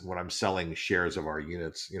when I'm selling shares of our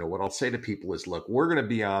units, what I'll say to people is, look, we're going to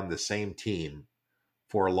be on the same team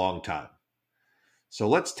for a long time. So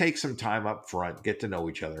let's take some time up front, get to know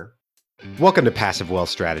each other. Welcome to Passive Wealth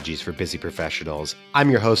Strategies for Busy Professionals. I'm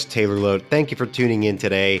your host, Taylor Loht. Thank you for tuning in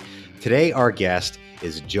today. Today, our guest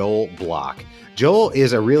is Joel Block. Joel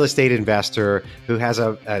is a real estate investor who has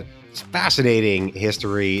a fascinating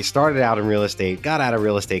history. Started out in real estate, got out of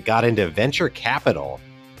real estate, got into venture capital,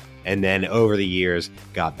 and then over the years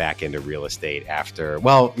got back into real estate after,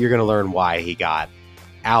 well, you're going to learn why he got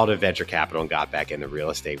out of venture capital and got back into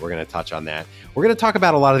real estate. We're going to touch on that. We're going to talk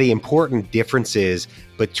about a lot of the important differences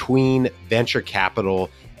between venture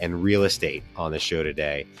capital and real estate on the show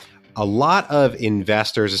today. A lot of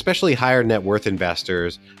investors, especially higher net worth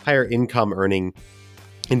investors, higher income earning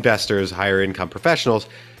investors, higher income professionals,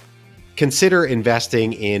 consider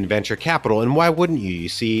investing in venture capital. And why wouldn't you? You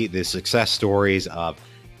see the success stories of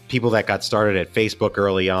people that got started at Facebook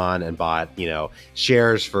early on and bought,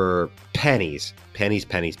 shares for pennies.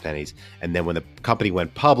 And then when the company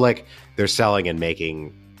went public, they're selling and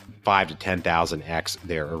making 5,000 to 10,000x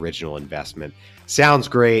their original investment. Sounds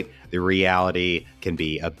great. The reality can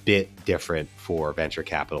be a bit different for venture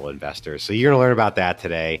capital investors. So you're going to learn about that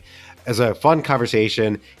today. As a fun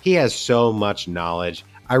conversation, he has so much knowledge.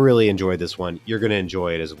 I really enjoyed this one. You're going to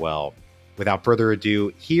enjoy it as well. Without further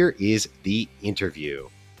ado, here is the interview.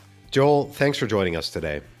 Joel, thanks for joining us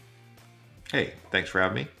today. Hey, thanks for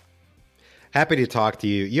having me. Happy to talk to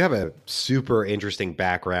you. You have a super interesting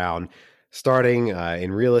background, starting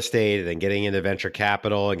in real estate and then getting into venture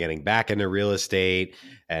capital and getting back into real estate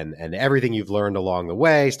and everything you've learned along the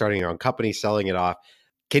way, starting your own company, selling it off.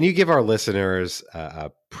 Can you give our listeners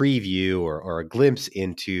a preview or a glimpse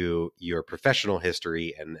into your professional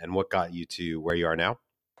history and what got you to where you are now?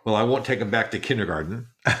 Well, I won't take them back to kindergarten.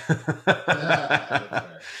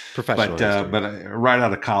 Professional but right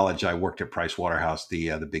out of college, I worked at Price Waterhouse,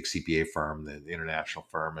 the big CPA firm, the international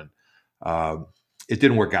firm, and it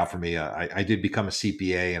didn't work out for me. I did become a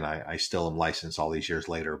CPA, and I still am licensed all these years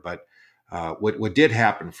later. But what did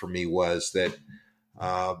happen for me was that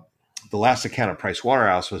the last account at Price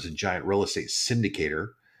Waterhouse was a giant real estate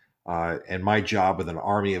syndicator. And my job with an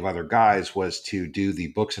army of other guys was to do the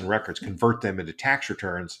books and records, convert them into tax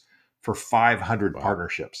returns for 500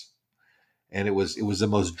 partnerships. And it was the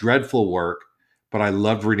most dreadful work, but I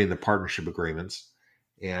loved reading the partnership agreements.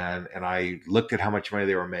 And I looked at how much money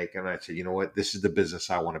they were making. And I said, you know what? This is the business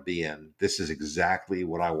I want to be in. This is exactly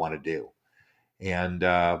what I want to do. And,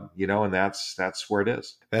 and that's where it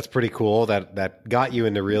is. That's pretty cool. That got you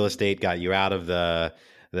into real estate, got you out of the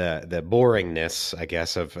boringness, I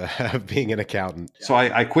guess, of being an accountant. So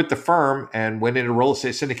I quit the firm and went into real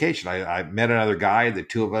estate syndication. I met another guy. The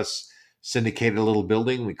two of us syndicated a little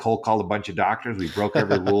building. We cold called a bunch of doctors. We broke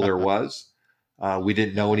every rule there was. We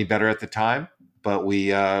didn't know any better at the time, but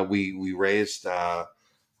we raised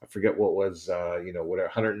I forget what was whatever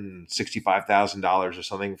 $165,000 or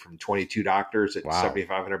something from 22 doctors at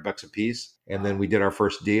 $7,500 a piece. And then we did our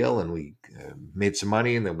first deal, and we made some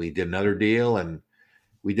money, and then we did another deal, and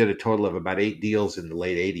we did a total of about 8 deals in the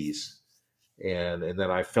late 80s. And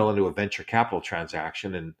then I fell into a venture capital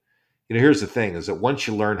transaction. And here's the thing: is that once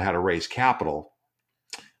you learn how to raise capital,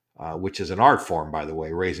 which is an art form, by the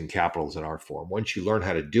way, raising capital is an art form. Once you learn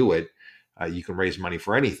how to do it, you can raise money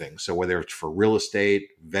for anything. So whether it's for real estate,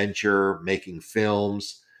 venture, making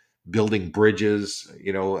films, building bridges,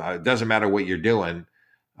 it doesn't matter what you're doing.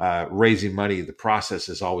 Raising money, the process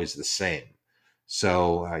is always the same.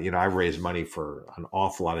 So, I've raised money for an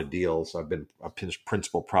awful lot of deals. I've been a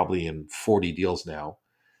principal probably in 40 deals now.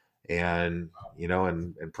 And,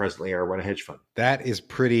 and presently I run a hedge fund. That is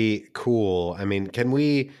pretty cool. I mean, can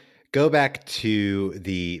we go back to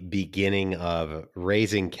the beginning of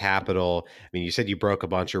raising capital? I mean, you said you broke a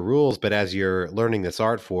bunch of rules, but as you're learning this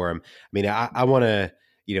art form, I mean, I want to,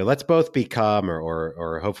 let's both become,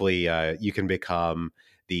 or hopefully you can become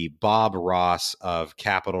the Bob Ross of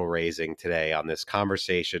capital raising today on this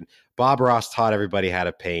conversation. Bob Ross taught everybody how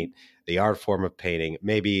to paint, the art form of painting.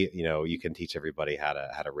 Maybe, you can teach everybody how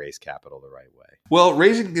to raise capital the right way. Well,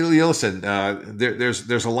 listen,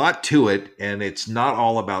 there's a lot to it, and it's not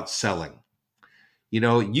all about selling.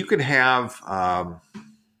 You can have,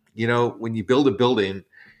 when you build a building,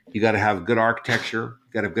 you got to have good architecture,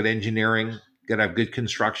 you got to have good engineering, you got to have good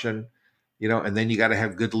construction, and then you got to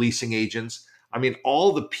have good leasing agents. I mean,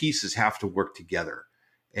 all the pieces have to work together.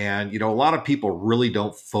 And, a lot of people really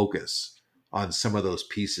don't focus on some of those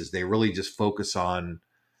pieces. They really just focus on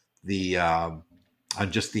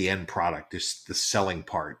just the end product, just the selling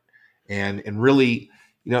part. And really,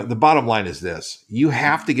 the bottom line is this: you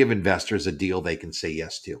have to give investors a deal they can say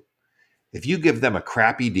yes to. If you give them a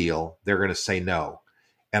crappy deal, they're going to say no.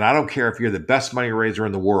 And I don't care if you're the best money raiser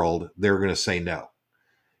in the world, they're going to say no.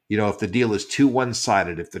 If the deal is too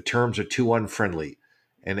one-sided, if the terms are too unfriendly,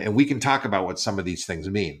 and we can talk about what some of these things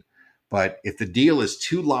mean, but if the deal is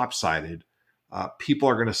too lopsided, people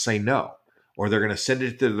are going to say no, or they're going to send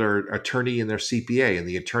it to their attorney and their CPA, and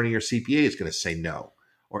the attorney or CPA is going to say no,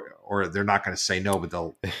 or they're not going to say no, but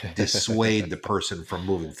they'll dissuade the person from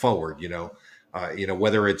moving forward.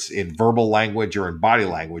 Whether it's in verbal language or in body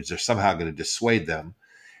language, they're somehow going to dissuade them.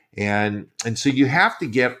 And so you have to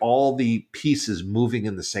get all the pieces moving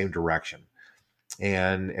in the same direction.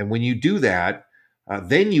 And when you do that,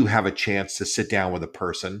 then you have a chance to sit down with a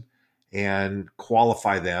person and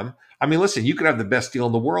qualify them. I mean, listen, you could have the best deal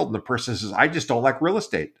in the world, and the person says, "I just don't like real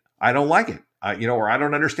estate. I don't like it. Or I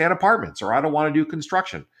don't understand apartments, or I don't want to do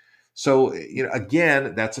construction." So,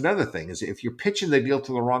 again, that's another thing, is if you're pitching the deal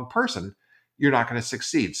to the wrong person, you're not going to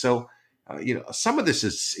succeed. So, some of this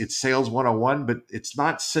it's sales 101, but it's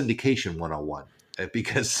not syndication 101,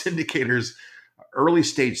 because syndicators, early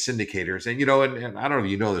stage syndicators, and I don't know if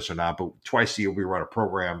you know this or not, but twice a year we run a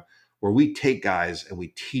program where we take guys and we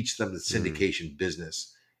teach them the syndication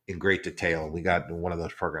business in great detail. We got one of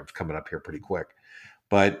those programs coming up here pretty quick,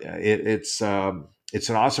 but it's an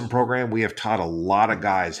awesome program. We have taught a lot of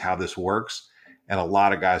guys how this works, and a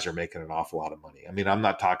lot of guys are making an awful lot of money. I mean, I'm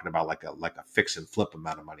not talking about like a fix and flip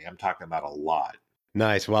amount of money. I'm talking about a lot.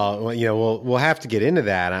 Nice. Well, we'll have to get into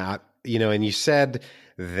that. And you said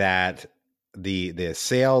that the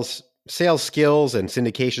sales skills and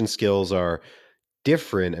syndication skills are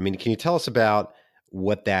different. I mean, can you tell us about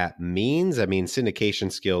what that means? I mean,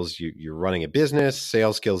 syndication skills, you're running a business,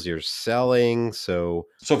 sales skills, you're selling. So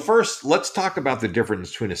first, let's talk about the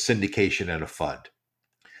difference between a syndication and a fund.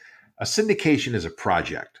 A syndication is a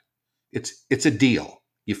project. It's a deal.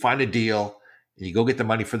 You find a deal and you go get the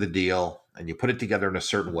money for the deal and you put it together in a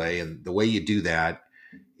certain way. And the way you do that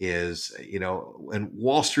is, and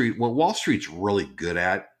what Wall Street's really good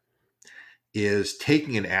at is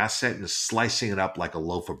taking an asset and slicing it up like a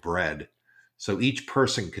loaf of bread, so each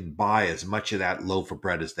person can buy as much of that loaf of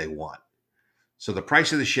bread as they want. So the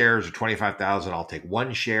price of the shares are $25,000. I'll take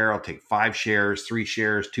 1 share. I'll take 5 shares, 3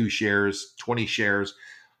 shares, 2 shares, 20 shares.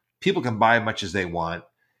 People can buy as much as they want.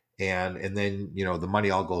 And then, the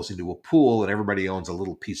money all goes into a pool and everybody owns a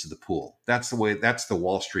little piece of the pool. That's the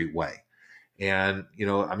Wall Street way. And,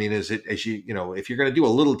 I mean, if you're going to do a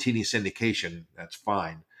little teeny syndication, that's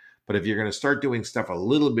fine. But if you're going to start doing stuff a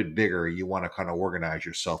little bit bigger, you want to kind of organize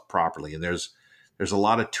yourself properly. And there's a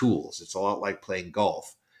lot of tools. It's a lot like playing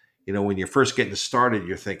golf. When you're first getting started,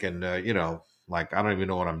 you're thinking, like, I don't even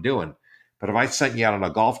know what I'm doing. But if I sent you out on a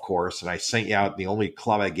golf course and I sent you out, the only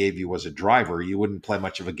club I gave you was a driver, you wouldn't play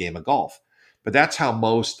much of a game of golf. But that's how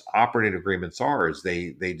most operating agreements are, is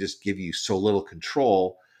they just give you so little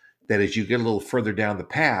control that as you get a little further down the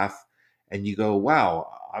path and you go, wow,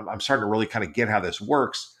 I'm starting to really kind of get how this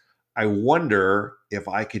works. I wonder if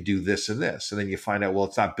I could do this and this. And then you find out, well,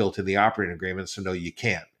 it's not built in the operating agreement, so no, you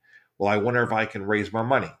can't. Well, I wonder if I can raise more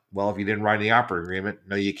money. Well, if you didn't write in the operating agreement,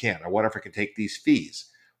 no, you can't. I wonder if I can take these fees.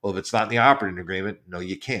 Well, if it's not in the operating agreement, no,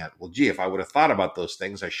 you can't. Well, gee, if I would have thought about those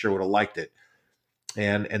things, I sure would have liked it.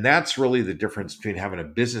 And that's really the difference between having a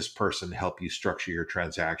business person help you structure your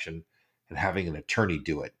transaction and having an attorney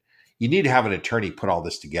do it. You need to have an attorney put all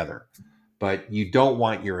this together, but you don't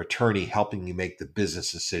want your attorney helping you make the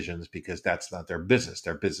business decisions, because that's not their business.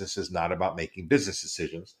 Their business is not about making business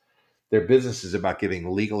decisions. Their business is about giving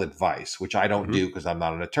legal advice, which I don't do because I'm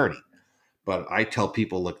not an attorney. But I tell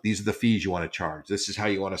people, look, these are the fees you want to charge. This is how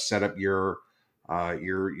you want to set up your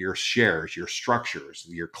shares, your structures,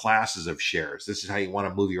 your classes of shares. This is how you want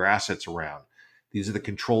to move your assets around. These are the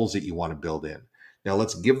controls that you want to build in. Now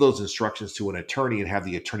let's give those instructions to an attorney and have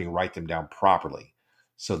the attorney write them down properly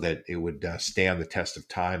so that it would stand the test of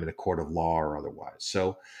time in a court of law or otherwise.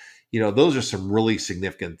 So, those are some really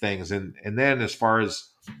significant things. And then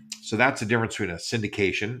so that's the difference between a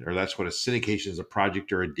syndication, or that's what a syndication is, a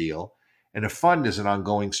project or a deal. And a fund is an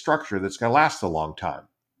ongoing structure that's going to last a long time.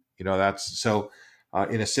 That's so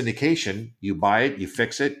in a syndication, you buy it, you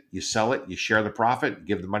fix it, you sell it, you share the profit,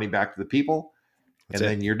 give the money back to the people, and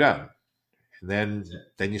then you're done. And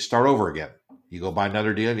then you start over again. You go buy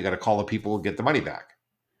another deal, and you got to call the people and get the money back.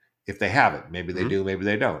 If they have it, maybe they do, maybe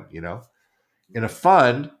they don't. In a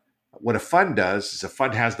fund, what a fund does is a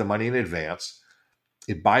fund has the money in advance.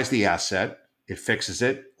 It buys the asset, it fixes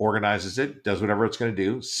it, organizes it, does whatever it's going to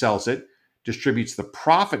do, sells it, distributes the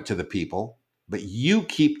profit to the people, but you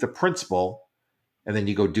keep the principal, and then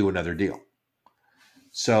you go do another deal.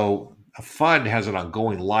 So a fund has an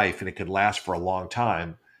ongoing life, and it can last for a long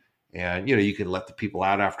time. and you can let the people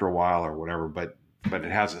out after a while or whatever, but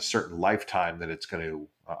it has a certain lifetime that it's going to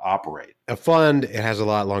operate. A fund, it has a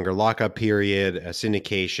lot longer lockup period. A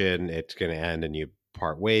syndication, it's going to end and you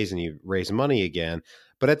part ways and you raise money again.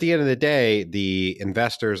 But at the end of the day, the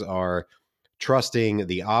investors are trusting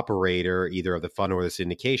the operator, either of the fund or the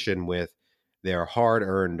syndication, with their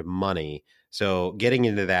hard-earned money. So getting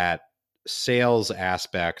into that sales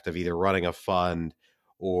aspect of either running a fund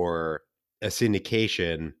or a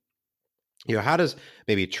syndication, how does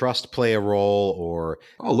maybe trust play a role? Or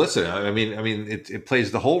Oh, listen, I mean, it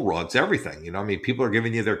plays the whole role. It's everything. I mean, people are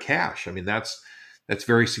giving you their cash. I mean, that's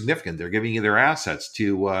very significant. They're giving you their assets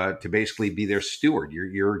to basically be their steward.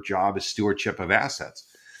 Your job is stewardship of assets.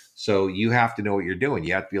 So you have to know what you're doing.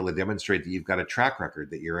 You have to be able to demonstrate that you've got a track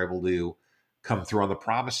record, that you're able to come through on the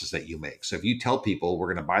promises that you make. So if you tell people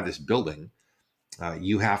we're going to buy this building,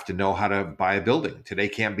 you have to know how to buy a building. Today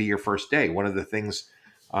can't be your first day. One of the things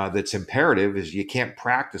that's imperative is you can't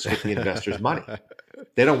practice with the investor's money.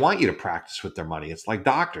 They don't want you to practice with their money. It's like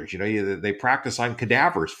doctors, they practice on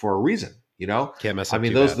cadavers for a reason. can't mess I up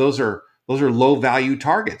mean, too those bad. those are low value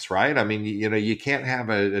targets, right? I mean, you can't have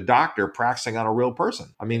a doctor practicing on a real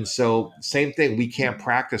person. I mean, so same thing. We can't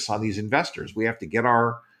practice on these investors. We have to get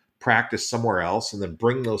our practice somewhere else and then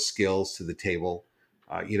bring those skills to the table.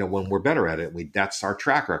 When we're better at it, that's our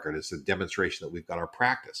track record. It's a demonstration that we've got our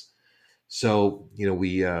practice. So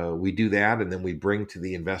we do that, and then we bring to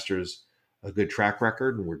the investors a good track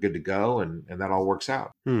record, and we're good to go, and that all works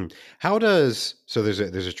out. Hmm. How does so there's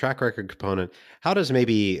a track record component. How does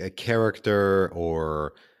maybe a character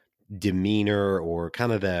or demeanor or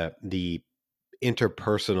kind of the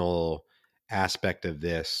interpersonal aspect of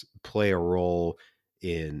this play a role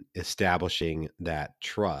in establishing that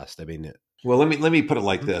trust? I mean, Well, let me put it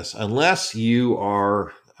like mhm. this: unless you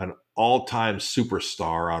are an all-time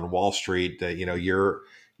superstar on Wall Street, that you're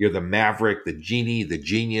the maverick, the genie, the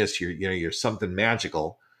genius. You're something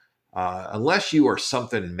magical. Unless you are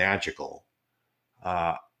something magical,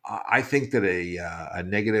 I think that a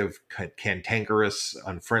negative, cantankerous,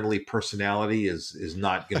 unfriendly personality is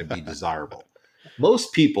not going to be desirable.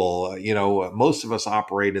 Most people, most of us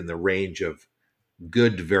operate in the range of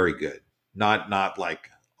good to very good, not like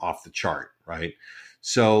off the chart, right?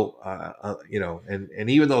 So, and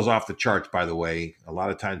even those off the charts, by the way, a lot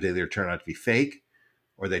of times they either turn out to be fake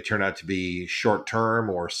or they turn out to be short term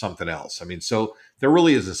or something else. I mean, so there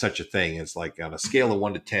really isn't such a thing. It's like on a scale of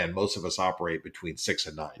 1 to 10, most of us operate between 6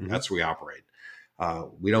 and 9. Mhm. That's where we operate.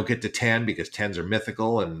 We don't get to 10 because tens are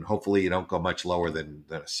mythical, and hopefully you don't go much lower than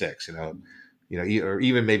a six. Or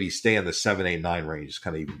even maybe stay in the 7, 8, 9 range is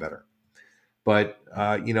kind of even better. But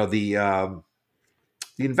the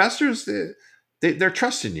investors, they're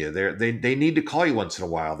trusting you. They need to call you once in a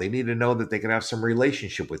while. They need to know that they can have some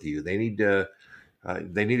relationship with you. They need to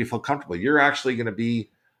feel comfortable. You're actually going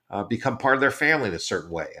to become part of their family in a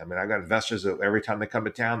certain way. I mean, I got investors that every time they come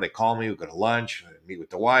to town, they call me. We go to lunch, meet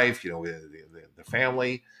with the wife. The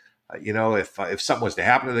family. If something was to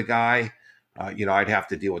happen to the guy, I'd have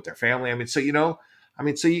to deal with their family. So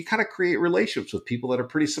you kind of create relationships with people that are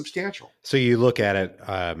pretty substantial. So you look at it,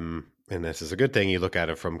 and this is a good thing. You look at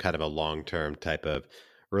it from kind of a long-term type of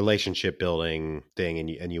relationship building thing,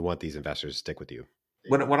 and you want these investors to stick with you.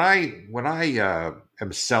 When I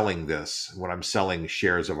am selling this, when I'm selling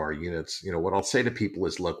shares of our units, what I'll say to people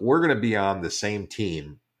is, look, we're going to be on the same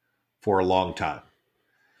team for a long time.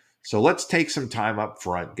 So let's take some time up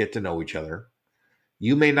front, get to know each other.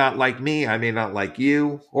 You may not like me, I may not like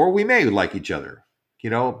you, or we may like each other,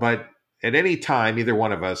 but at any time, either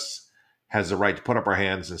one of us has the right to put up our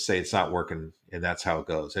hands and say it's not working, and that's how it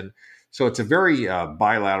goes. And so it's a very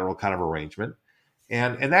bilateral kind of arrangement.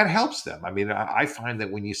 And that helps them. I mean, I find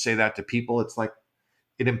that when you say that to people, it's like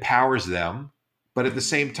it empowers them, but at the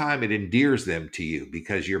same time, it endears them to you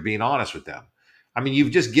because you're being honest with them. I mean,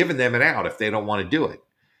 you've just given them an out if they don't want to do it.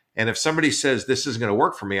 And if somebody says this isn't going to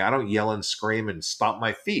work for me, I don't yell and scream and stomp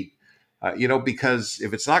my feet, because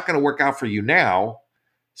if it's not going to work out for you now,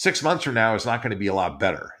 6 months from now, it's not going to be a lot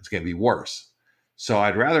better. It's going to be worse. So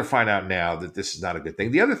I'd rather find out now that this is not a good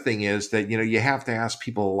thing. The other thing is that, you have to ask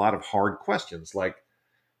people a lot of hard questions like,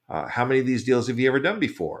 how many of these deals have you ever done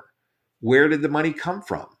before? Where did the money come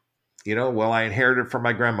from? Well, I inherited from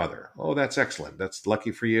my grandmother. Oh, that's excellent. That's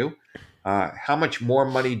lucky for you. How much more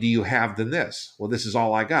money do you have than this? Well, this is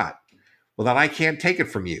all I got. Well, then I can't take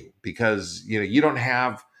it from you because you don't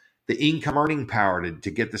have the income earning power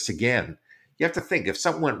to get this again. You have to think if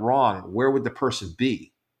something went wrong, where would the person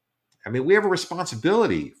be? I mean, we have a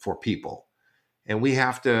responsibility for people, and we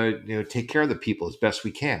have to take care of the people as best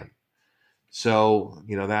we can. So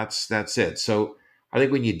that's it. So I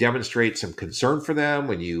think when you demonstrate some concern for them,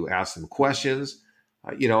 when you ask them questions,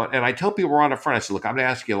 and I tell people right up front, I say, look, I'm going to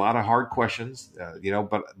ask you a lot of hard questions,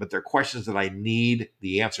 but they're questions that I need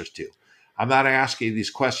the answers to. I'm not asking you these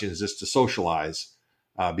questions just to socialize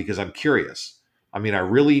because I'm curious. I mean, I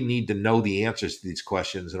really need to know the answers to these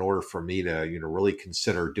questions in order for me to, really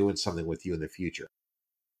consider doing something with you in the future.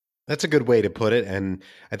 That's a good way to put it. And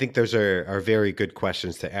I think those are very good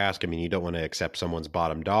questions to ask. I mean, you don't want to accept someone's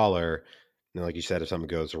bottom dollar. Like you said, if something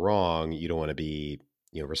goes wrong, you don't want to be,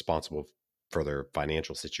 responsible for their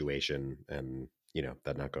financial situation and,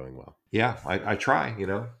 that not going well. Yeah, I try,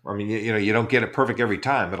 I mean, you don't get it perfect every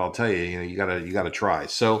time, but I'll tell you, you gotta try.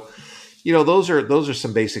 So, those are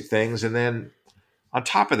some basic things. And then on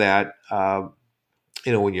top of that,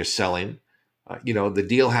 when you're selling, the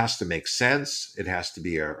deal has to make sense. It has to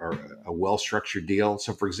be a well-structured deal.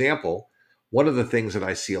 So, for example, one of the things that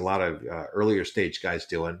I see a lot of earlier stage guys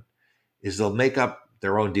doing is they'll make up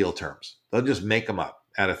their own deal terms. They'll just make them up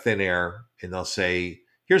out of thin air, and they'll say,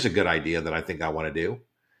 here's a good idea that I think I want to do.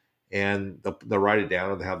 And they'll write it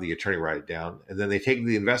down, or they'll have the attorney write it down. And then they take it to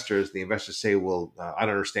the investors. The investors say, well, I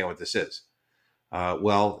don't understand what this is.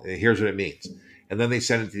 Well, here's what it means. And then they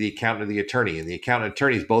send it to the accountant or the attorney. And the accountant and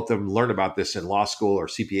attorneys, both of them learn about this in law school or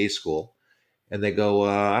CPA school. And they go,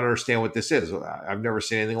 I don't understand what this is. I've never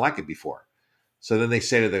seen anything like it before. So then they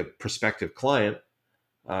say to the prospective client,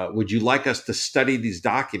 would you like us to study these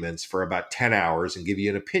documents for about 10 hours and give you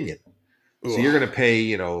an opinion? So you're going to pay,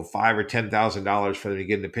 $5,000 or $10,000 for them to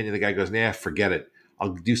get an opinion. The guy goes, nah, forget it.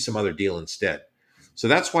 I'll do some other deal instead. So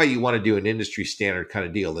that's why you want to do an industry standard kind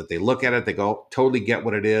of deal that they look at it, they go, totally get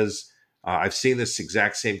what it is. I've seen this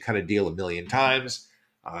exact same kind of deal a million times.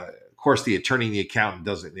 Of course, the attorney and the accountant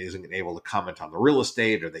isn't able to comment on the real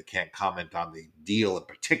estate, or they can't comment on the deal in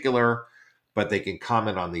particular, but they can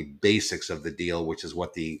comment on the basics of the deal, which is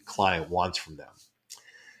what the client wants from them.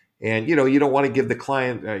 And, you don't want to give the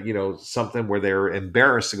client, something where they're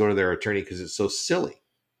embarrassed to go to their attorney because it's so silly.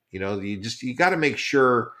 You got to make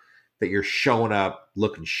sure that you're showing up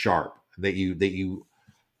looking sharp, that you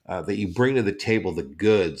bring to the table the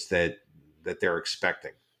goods that they're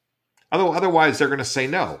expecting. Otherwise, they're going to say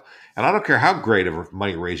no. And I don't care how great of a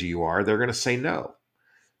money raiser you are, they're going to say no.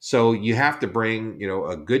 So you have to bring,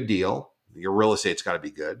 a good deal. Your real estate's got to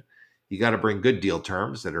be good. You got to bring good deal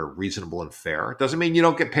terms that are reasonable and fair. It doesn't mean you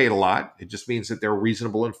don't get paid a lot. It just means that they're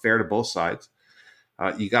reasonable and fair to both sides.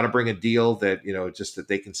 You got to bring a deal that, just that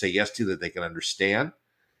they can say yes to, that they can understand.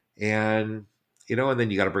 And, and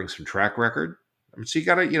then you got to bring some track record. So you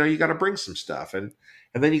got to bring some stuff, and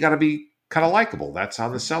then you got to be kind of likable. That's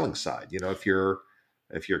on the selling side.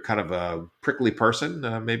 If you're kind of a prickly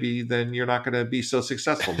person, maybe then you're not going to be so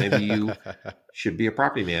successful. Maybe you should be a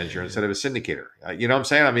property manager instead of a syndicator. You know what I'm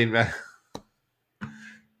saying? I mean,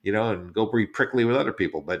 and go be prickly with other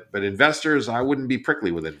people. But investors, I wouldn't be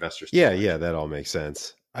prickly with investors. Yeah, that all makes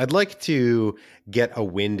sense. I'd like to get a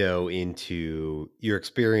window into your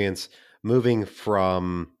experience moving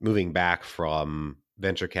back from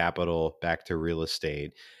venture capital back to real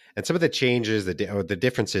estate, and some of the changes, the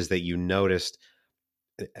differences that you noticed,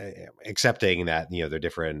 accepting that, they're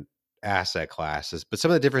different asset classes, but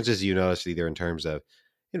some of the differences you noticed either in terms of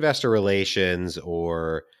investor relations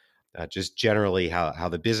or just generally how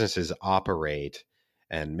the businesses operate,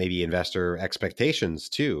 and maybe investor expectations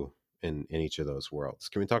too in each of those worlds.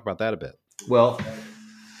 Can we talk about that a bit? Well,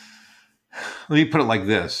 let me put it like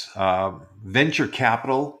this. Venture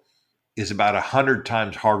capital is about 100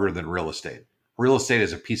 times harder than real estate. Real estate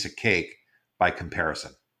is a piece of cake by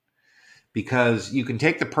comparison, because you can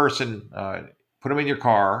take the person, put them in your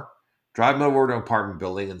car, drive them over to an apartment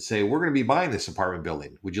building and say, we're going to be buying this apartment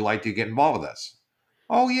building. Would you like to get involved with us?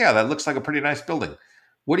 Oh, yeah, that looks like a pretty nice building.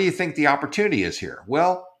 What do you think the opportunity is here?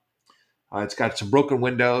 Well, it's got some broken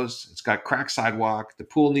windows. It's got cracked sidewalk. The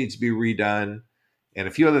pool needs to be redone. And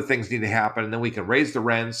a few other things need to happen. And then we can raise the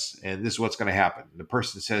rents. And this is what's going to happen. And the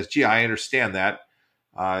person says, gee, I understand that.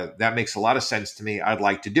 That makes a lot of sense to me. I'd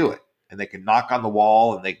like to do it. And they can knock on the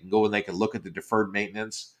wall, and they can go and they can look at the deferred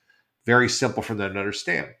maintenance. Very simple for them to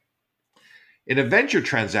understand. In a venture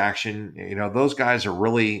transaction, those guys are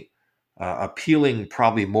really appealing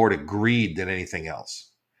probably more to greed than anything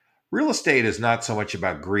else. Real estate is not so much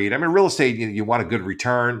about greed. I mean, real estate, you want a good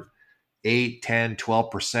return, 8, 10,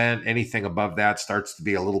 12%. Anything above that starts to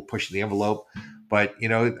be a little push in the envelope. But,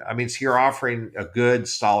 so you're offering a good,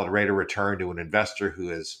 solid rate of return to an investor who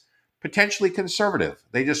is potentially conservative.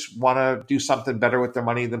 They just want to do something better with their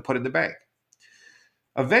money than put in the bank.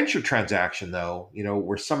 A venture transaction, though,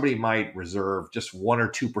 where somebody might reserve just 1 or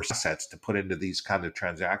 2% assets to put into these kind of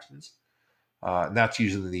transactions, And that's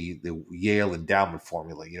usually the Yale endowment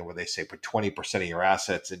formula, where they say put 20% of your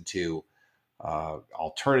assets into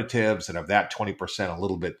alternatives, and of that 20%, a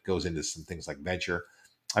little bit goes into some things like venture.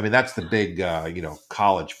 I mean, that's the big,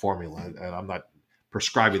 college formula, and I'm not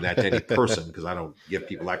prescribing that to any person because I don't give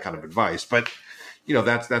people that kind of advice. But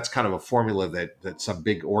that's kind of a formula that some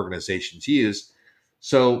big organizations use.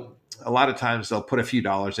 So a lot of times they'll put a few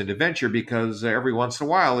dollars into venture because every once in a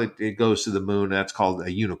while it goes to the moon. That's called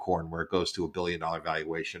a unicorn, where it goes to $1 billion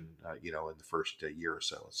valuation, in the first year or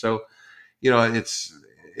so. So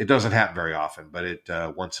it doesn't happen very often, but it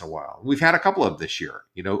once in a while. We've had a couple of this year.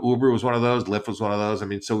 Uber was one of those. Lyft was one of those. I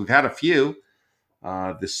mean, so we've had a few.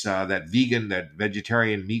 That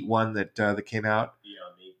vegetarian meat one that came out.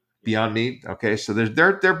 Beyond Meat. Okay, so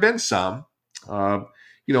there've been some.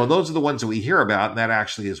 Those are the ones that we hear about, and that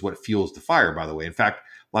actually is what fuels the fire. By the way, in fact,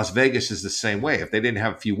 Las Vegas is the same way. If they didn't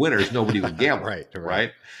have a few winners, nobody would gamble.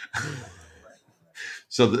 Right.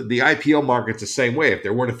 So the IPO market's the same way. If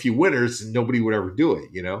there weren't a few winners, nobody would ever do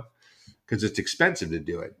it, because it's expensive to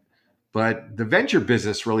do it. But the venture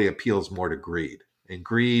business really appeals more to greed. And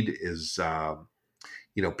greed is,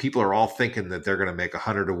 people are all thinking that they're going to make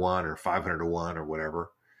 100 to 1 or 500 to 1 or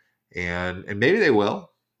whatever. And maybe they will,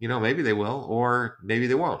 or maybe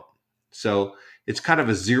they won't. So it's kind of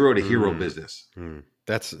a zero to hero business.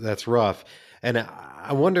 That's rough. And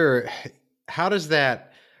I wonder, how does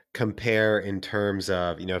that compare in terms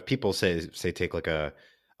of, if people say take like a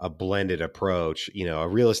blended approach, a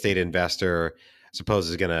real estate investor suppose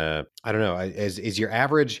is going to, I don't know, is your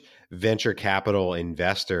average venture capital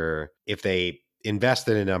investor, if they invest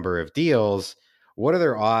in a number of deals, what are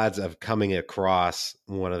their odds of coming across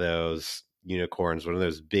one of those unicorns, one of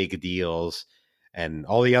those big deals, and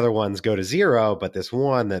all the other ones go to zero, but this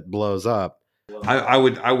one that blows up? I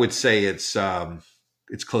would say it's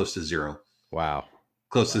close to zero. Wow.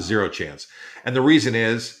 Close to zero chance. And the reason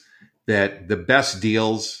is that the best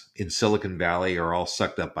deals in Silicon Valley are all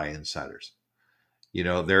sucked up by insiders.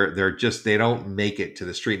 They're just, they don't make it to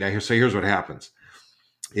the street. Now, here's what happens.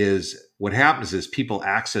 What happens is people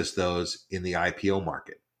access those in the IPO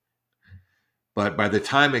market. But by the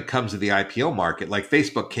time it comes to the IPO market, like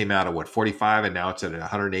Facebook came out at 45, and now it's at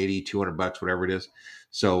 180, $200, whatever it is.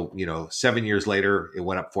 So, 7 years later, it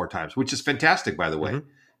went up 4 times, which is fantastic, by the way. Mm-hmm.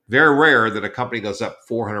 Very rare that a company goes up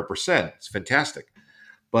 400%. It's fantastic.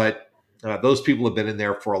 But those people have been in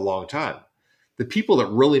there for a long time. The people that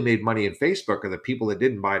really made money in Facebook are the people that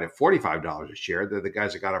didn't buy it at $45 a share. They're the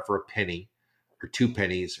guys that got it for a penny or 2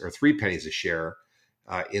 pennies or 3 pennies a share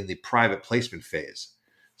in the private placement phase.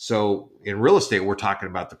 So in real estate, we're talking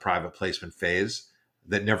about the private placement phase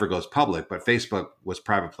that never goes public, but Facebook was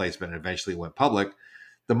private placement and eventually went public.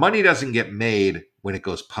 The money doesn't get made when it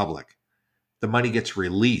goes public. The money gets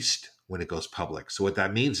released when it goes public. So what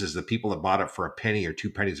that means is the people that bought it for a penny or 2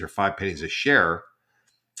 pennies or 5 pennies a share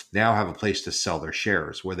now have a place to sell their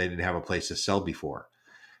shares where they didn't have a place to sell before.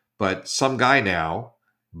 But some guy now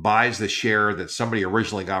buys the share that somebody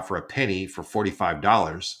originally got for a penny for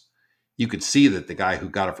 $45. You could see that the guy who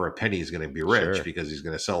got it for a penny is going to be rich because he's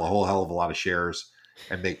going to sell a whole hell of a lot of shares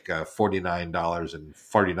and make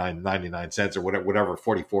 $49.99 or whatever,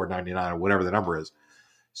 $44.99 or whatever the number is.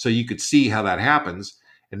 So you could see how that happens,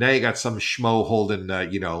 and now you got some schmo holding,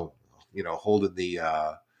 holding the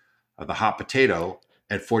hot potato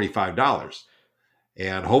at $45,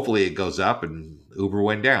 and hopefully it goes up, and Uber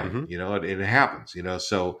went down. Mm-hmm. And it happens.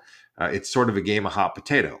 So it's sort of a game of hot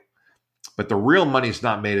potato. But the real money is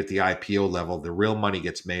not made at the IPO level. The real money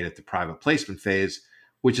gets made at the private placement phase,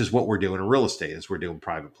 which is what we're doing in real estate. Is we're doing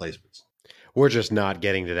private placements. We're just not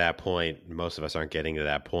getting to that point. Most of us aren't getting to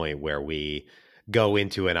that point where we go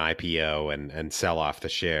into an IPO and sell off the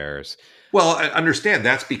shares. Well, I understand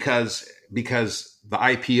that's because the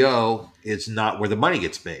IPO is not where the money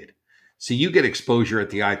gets made. So you get exposure at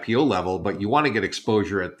the IPO level, but you want to get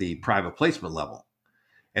exposure at the private placement level.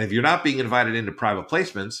 And if you're not being invited into private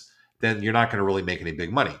placements, then you're not going to really make any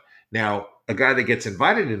big money. Now, a guy that gets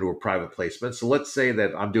invited into a private placement, so let's say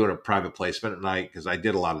that I'm doing a private placement, and because I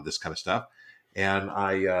did a lot of this kind of stuff, and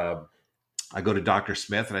I go to Dr.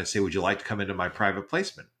 Smith and I say, would you like to come into my private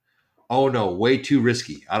placement? Oh, no, way too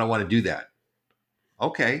risky. I don't want to do that.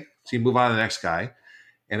 Okay. So you move on to the next guy.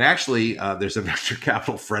 And actually, there's a venture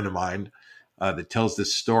capital friend of mine that tells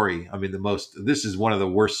this story. I mean, this is one of the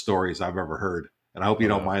worst stories I've ever heard. And I hope you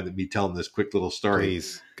don't mind me telling this quick little story.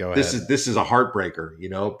 Please, go ahead. This is a heartbreaker,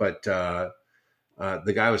 but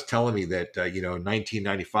the guy was telling me that, in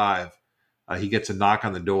 1995, he gets a knock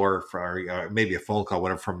on the door for maybe a phone call,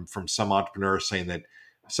 whatever, from some entrepreneur saying that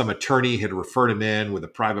some attorney had referred him in with a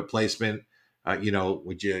private placement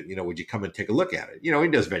would you come and take a look at it? He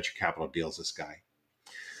does venture capital deals, this guy.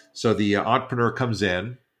 So the entrepreneur comes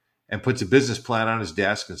in and puts a business plan on his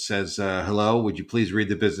desk and says, hello, would you please read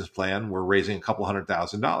the business plan? We're raising a couple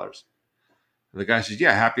 $100,000. And the guy says,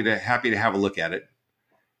 yeah, happy to have a look at it.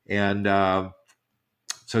 And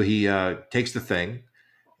so he takes the thing.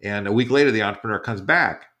 And a week later, the entrepreneur comes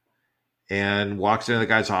back and walks into the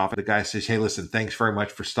guy's office. The guy says, hey, listen, thanks very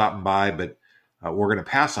much for stopping by, but we're going to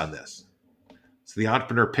pass on this. So the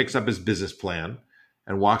entrepreneur picks up his business plan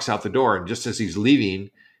and walks out the door. And just as he's leaving,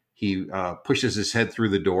 he pushes his head through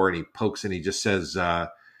the door and he pokes and he just says,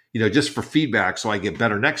 just for feedback so I get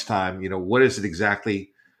better next time, what is it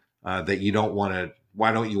exactly that you don't want to,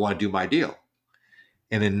 why don't you want to do my deal?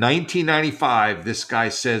 And in 1995, this guy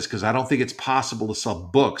says, because I don't think it's possible to sell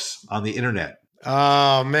books on the internet.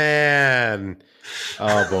 Oh, man.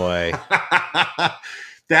 Oh, boy.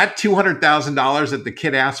 That $200,000 that the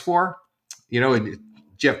kid asked for,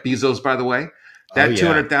 Jeff Bezos, by the way, that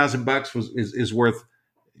 $200,000 is worth,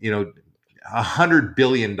 $100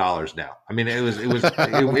 billion now. I mean,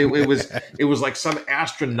 it was like some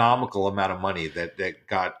astronomical amount of money that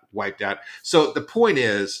got wiped out. So the point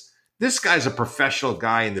is, this guy's a professional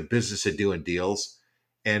guy in the business of doing deals.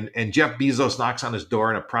 And Jeff Bezos knocks on his door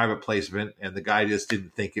in a private placement, and the guy just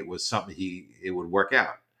didn't think it was something it would work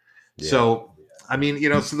out. Yeah. So, I mean,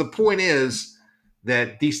 so the point is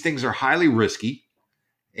that these things are highly risky,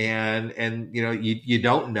 and you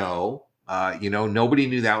don't know. Nobody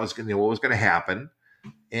knew that was what was going to happen,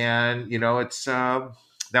 and it's that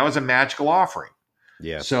was a magical offering.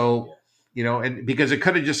 Yeah. So. And because it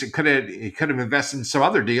could have invested in some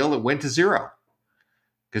other deal that went to zero,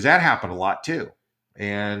 because that happened a lot too.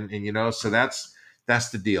 And so that's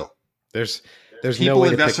the deal. There's people no way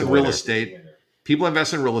invest to pick in real estate. People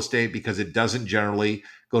invest in real estate because it doesn't generally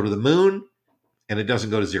go to the moon and it doesn't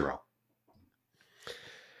go to zero.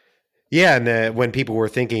 Yeah. And when people were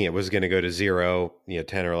thinking it was going to go to zero,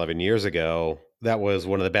 10 or 11 years ago, that was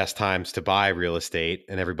one of the best times to buy real estate,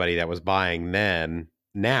 and everybody that was buying then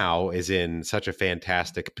now is in such a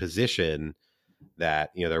fantastic position that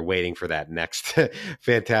they're waiting for that next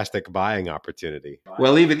fantastic buying opportunity.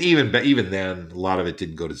 Well, even then, a lot of it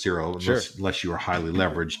didn't go to zero unless you were highly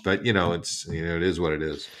leveraged. But it is what it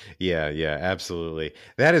is. Yeah, absolutely.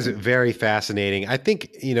 That is very fascinating. I think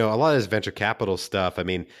a lot of this venture capital stuff. I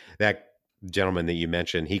mean, that gentleman that you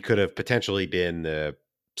mentioned, he could have potentially been the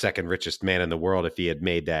second richest man in the world if he had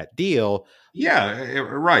made that deal. Yeah,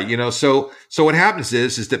 right. So what happens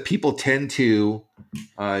is that people tend to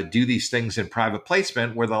do these things in private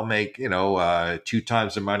placement where they'll make 2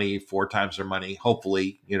 times their money, 4 times their money,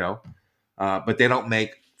 hopefully, but they don't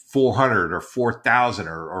make 400 or 4,000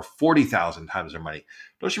 or 40,000 times their money.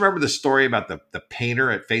 Don't you remember the story about the painter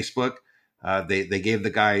at Facebook? They gave the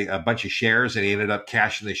guy a bunch of shares and he ended up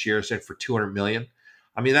cashing the shares in for 200 million.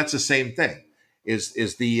 I mean, that's the same thing. Is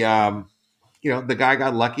the the guy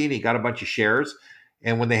got lucky and he got a bunch of shares.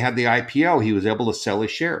 And when they had the IPO, he was able to sell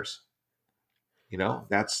his shares.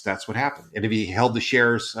 That's what happened. And if he held the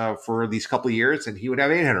shares for these couple of years, then he would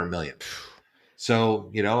have 800 million. So,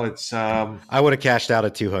 it's... I would have cashed out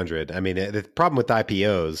at 200. I mean, the problem with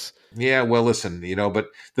IPOs... Yeah, well, listen, but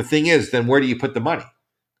the thing is, then where do you put the money?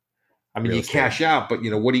 I mean, you cash out, but,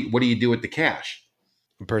 what do you do with the cash?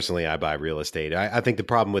 Personally, I buy real estate. I think the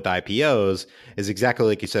problem with IPOs is exactly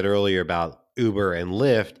like you said earlier about Uber and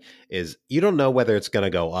Lyft is you don't know whether it's going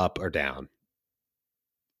to go up or down.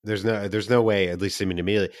 There's no way, at least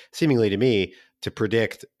seemingly to me, to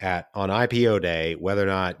predict on IPO day whether or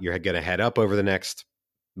not you're going to head up over the next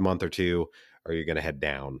month or two or you're going to head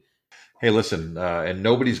down. Hey, listen, and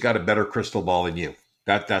nobody's got a better crystal ball than you.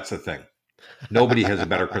 That's the thing. Nobody has a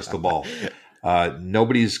better crystal ball.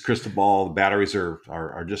 Nobody's crystal ball, the batteries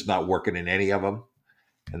are just not working in any of them.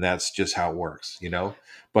 And that's just how it works,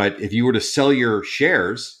 But if you were to sell your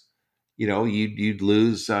shares, you'd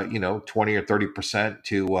lose, 20 or 30%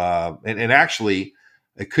 to, and actually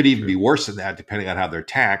it could even be worse than that, depending on how they're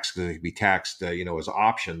taxed, because they could be taxed, as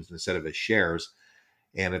options instead of as shares.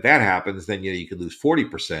 And if that happens, then, you could lose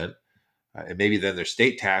 40%. And maybe then their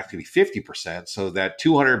state tax could be 50%. So that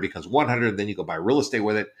 200 becomes 100. Then you go buy real estate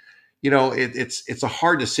with it. It's a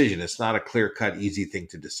hard decision. It's not a clear cut, easy thing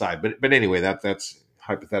to decide. But anyway, that's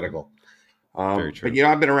hypothetical. Very true. But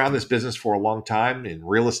I've been around this business for a long time in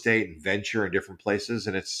real estate and venture in different places,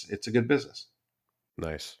 and it's a good business.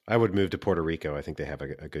 Nice. I would move to Puerto Rico. I think they have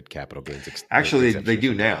a good capital gains. Actually, they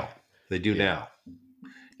do now. They do now.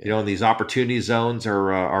 And these opportunity zones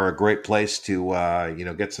are a great place to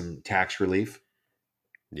get some tax relief.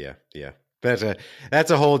 Yeah.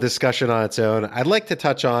 That's a whole discussion on its own. I'd like to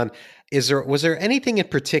touch on, was there anything in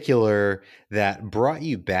particular that brought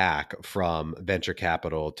you back from venture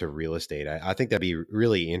capital to real estate? I think that'd be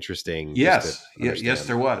really interesting just to Yes, understand.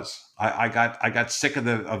 there was. I got sick of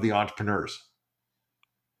the entrepreneurs.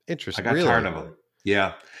 I Interest, got tired really? of them.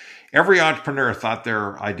 Yeah, every entrepreneur thought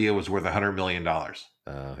their idea was worth $100 million,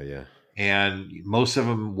 Yeah. and most of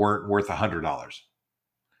them weren't worth $100.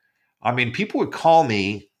 I mean, people would call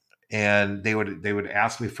me and they would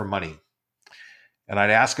ask me for money, and I'd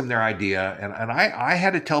ask them their idea, and I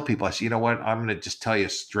had to tell people, I said, you know what, I'm going to just tell you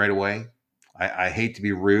straight away. I hate to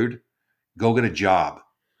be rude. Go get a job.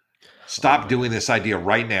 Oh Stop man. doing this idea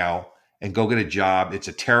right now and go get a job. It's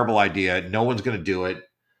a terrible idea. No one's going to do it.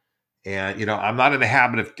 And I'm not in the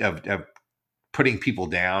habit of putting people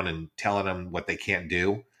down and telling them what they can't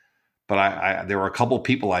do. But there were a couple of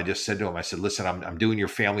people I just said to them, I said, listen, I'm doing your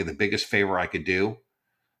family the biggest favor I could do.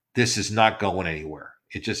 This is not going anywhere.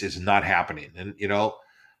 It just is not happening. And,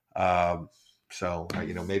 um, so,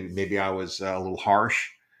 maybe I was a little harsh,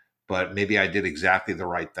 but maybe I did exactly the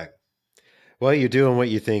right thing. Well, you're doing what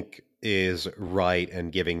you think is right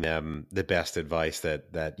and giving them the best advice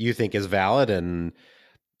that you think is valid, and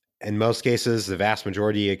in most cases, the vast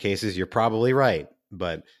majority of cases, you're probably right.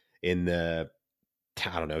 But in the,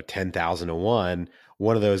 I don't know, 10,001,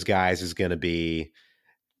 one of those guys is going to be,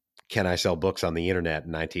 can I sell books on the internet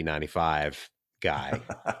in 1995 guy?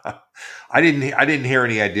 I didn't hear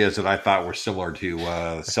any ideas that I thought were similar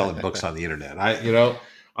to selling books on the internet. I mean, I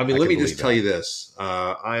let can me believe just tell that. you this.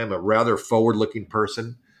 I am a rather forward-looking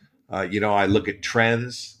person. I look at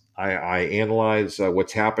trends. I analyze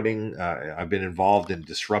what's happening. I've been involved in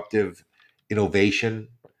disruptive innovation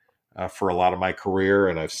for a lot of my career,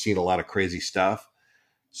 and I've seen a lot of crazy stuff.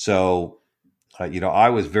 So, I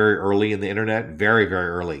was very early in the internet, very, very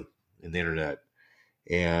early in the internet,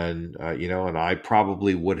 and and I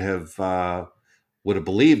probably would have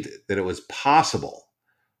believed that it was possible.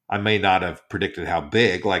 I may not have predicted how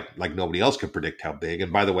big, like nobody else could predict how big.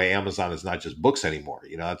 And by the way, Amazon is not just books anymore.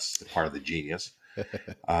 That's the part of the genius.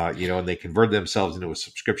 And they converted themselves into a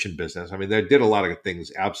subscription business. I mean, they did a lot of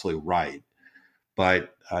things absolutely right.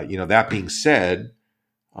 But that being said,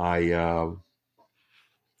 I I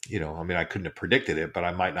mean, I couldn't have predicted it, but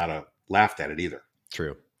I might not have laughed at it either.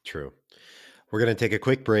 True, true. We're going to take a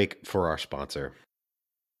quick break for our sponsor.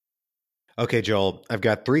 Okay, Joel, I've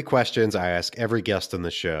got 3 questions I ask every guest on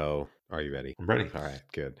the show. Are you ready? I'm ready. All right,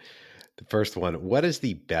 good. The first one, what is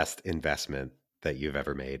the best investment that you've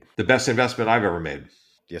ever made? The best investment I've ever made.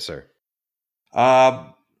 Yes, sir.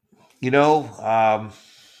 Um, you know, um,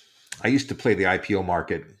 I used to play the IPO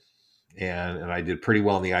market, and I did pretty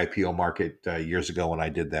well in the IPO market years ago when I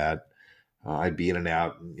did that. I'd be in and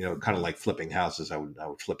out, kind of like flipping houses. I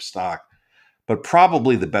would flip stock, but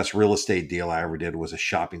probably the best real estate deal I ever did was a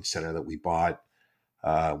shopping center that we bought.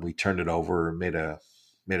 We turned it over and made a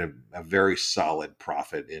very solid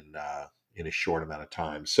profit in a short amount of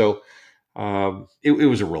time. So it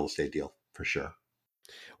was a real estate deal for sure.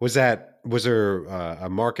 Was there a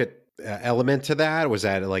market element to that? Was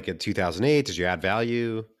that like in 2008? Did you add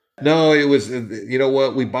value? No, it was. You know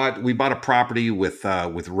what? We bought a property with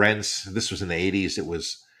rents. This was in the '80s. It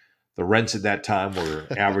was the rents at that time were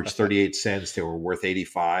average 38 cents. They were worth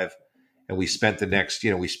 85, and we spent the next.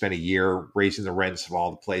 We spent a year raising the rents of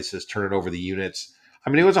all the places, turning over the units.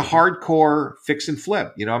 I mean, it was a hardcore fix and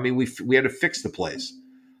flip. I mean, we had to fix the place.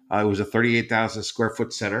 It was a 38,000 square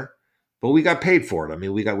foot center, but we got paid for it. I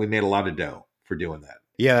mean, we made a lot of dough for doing that.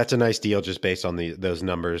 Yeah, that's a nice deal just based on those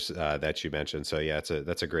numbers that you mentioned. So yeah,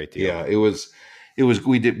 that's a great deal. Yeah, it was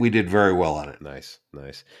we did very well on it. Nice,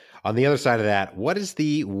 nice. On the other side of that, what is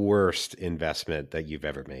the worst investment that you've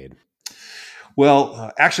ever made?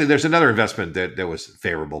 Well, actually, there's another investment that was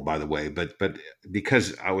favorable, by the way, but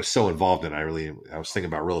because I was so involved in, I was thinking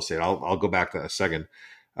about real estate. I'll go back to that a second.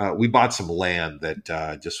 We bought some land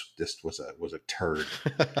that just was a turd.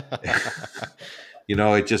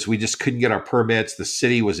 We just couldn't get our permits. The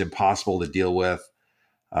city was impossible to deal with.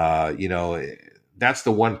 Uh, you know, that's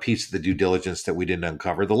the one piece of the due diligence that we didn't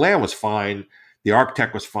uncover. The land was fine. The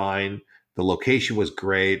architect was fine. The location was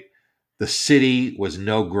great. The city was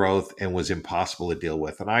no growth and was impossible to deal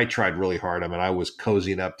with. And I tried really hard. I mean, I was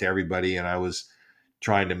cozying up to everybody and I was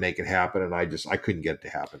trying to make it happen. And I couldn't get it to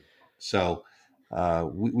happen. So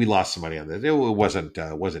we lost some money on this. It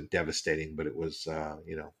wasn't devastating, but it was,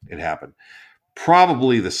 it happened.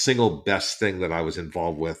 Probably the single best thing that I was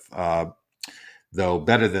involved with, though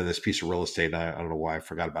better than this piece of real estate. And I don't know why I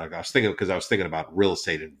forgot about it. I was thinking about real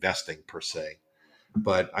estate investing per se.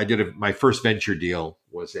 But my first venture deal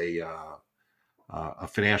was a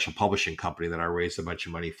financial publishing company that I raised a bunch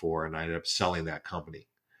of money for, and I ended up selling that company.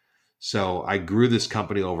 So I grew this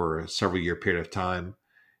company over a several year period of time,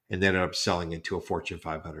 and then ended up selling it to a Fortune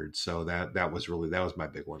 500. So that was my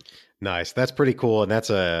big one. Nice. That's pretty cool. And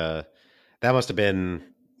that must have been,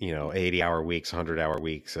 80-hour weeks, 100-hour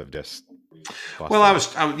weeks of just Well,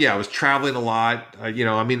 busting. I was traveling a lot,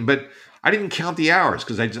 but I didn't count the hours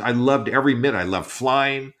because I loved every minute. I loved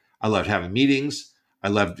flying. I loved having meetings. I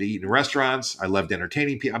loved eating in restaurants. I loved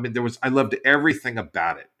entertaining people. I loved everything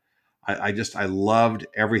about it. I loved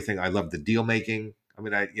everything. I loved the deal making.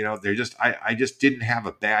 I just didn't have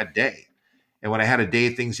a bad day. And when I had a day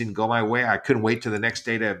things didn't go my way, I couldn't wait till the next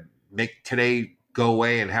day to make today go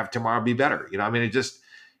away and have tomorrow be better.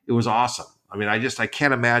 It was awesome. I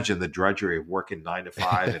can't imagine the drudgery of working 9 to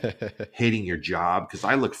 5 and hating your job, because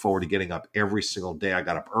I look forward to getting up every single day. I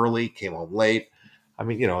got up early, came home late.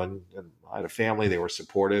 And I had a family, they were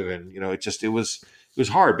supportive, and, it was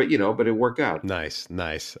hard, but it worked out. Nice.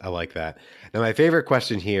 I like that. Now, my favorite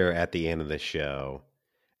question here at the end of the show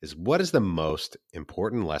is, what is the most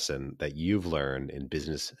important lesson that you've learned in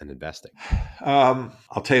business and investing?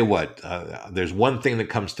 I'll tell you what, there's one thing that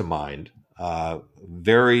comes to mind.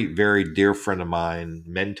 Very, very dear friend of mine,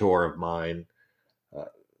 mentor of mine,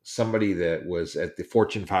 somebody that was at the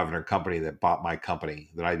Fortune 500 company that bought my company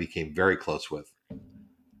that I became very close with.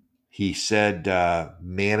 He said,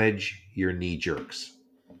 manage your knee jerks.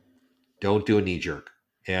 Don't do a knee jerk.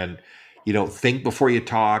 And, think before you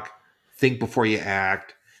talk, think before you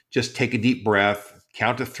act. Just take a deep breath,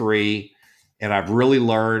 count to 3. And I've really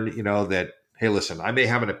learned, that, hey, listen, I may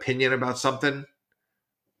have an opinion about something,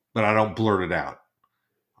 but I don't blurt it out.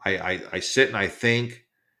 I sit and I think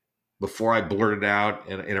before I blurt it out.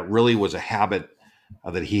 And it really was a habit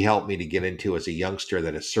that he helped me to get into as a youngster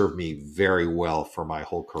that has served me very well for my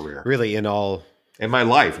whole career. Really, in my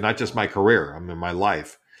life, not just my career. My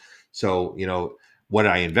life. So, what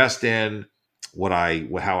I invest in, how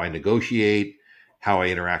I negotiate, how I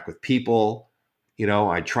interact with people,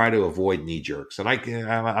 I try to avoid knee jerks. And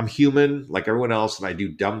I'm human like everyone else, and I do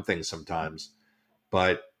dumb things sometimes,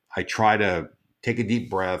 but I try to take a deep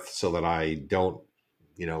breath so that I don't,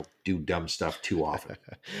 do dumb stuff too often.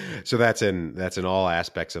 So that's in all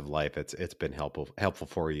aspects of life. It's been helpful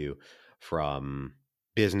for you, from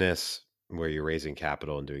business where you're raising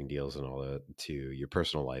capital and doing deals and all that, to your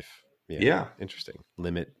personal life. Yeah. Interesting.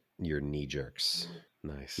 Limit your knee jerks.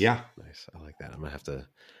 Nice. Yeah. Nice. I like that. I'm gonna have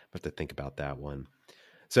to think about that one.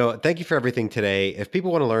 So thank you for everything today. If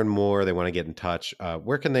people want to learn more, they want to get in touch,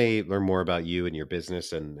 where can they learn more about you and your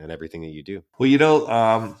business and everything that you do?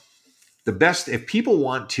 Well, the best, if people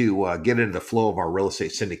want to get into the flow of our real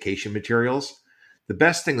estate syndication materials, the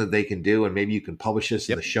best thing that they can do, and maybe you can publish this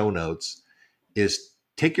in the show notes, is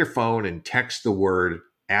take your phone and text the word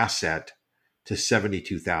asset to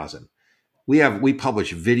 72,000. We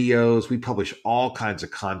publish videos, we publish all kinds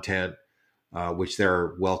of content, which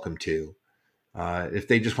they're welcome to. If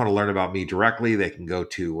they just want to learn about me directly, they can go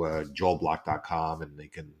to joelblock.com and they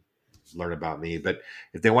can learn about me. But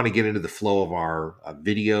if they want to get into the flow of our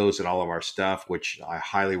videos and all of our stuff, which I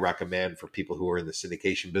highly recommend for people who are in the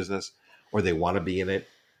syndication business or they want to be in it,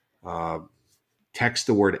 text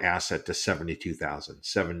the word asset to 72,000,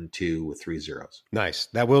 72 with 3 zeros. Nice.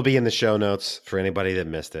 That will be in the show notes for anybody that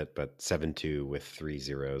missed it, but 72 with 3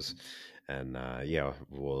 zeros. And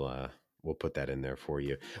we'll put that in there for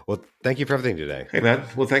you. Well, thank you for everything today. Hey, man.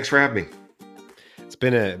 Well, thanks for having me. It's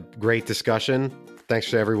been a great discussion. Thanks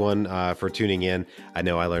to everyone for tuning in. I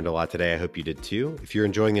know I learned a lot today. I hope you did too. If you're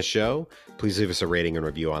enjoying the show, please leave us a rating and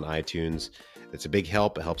review on iTunes. It's a big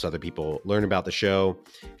help. It helps other people learn about the show.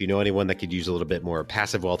 If you know anyone that could use a little bit more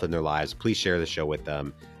passive wealth in their lives, please share the show with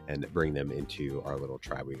them and bring them into our little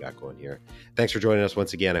tribe we got going here. Thanks for joining us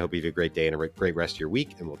once again. I hope you have a great day and a great rest of your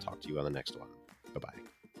week, and we'll talk to you on the next one. Bye-bye.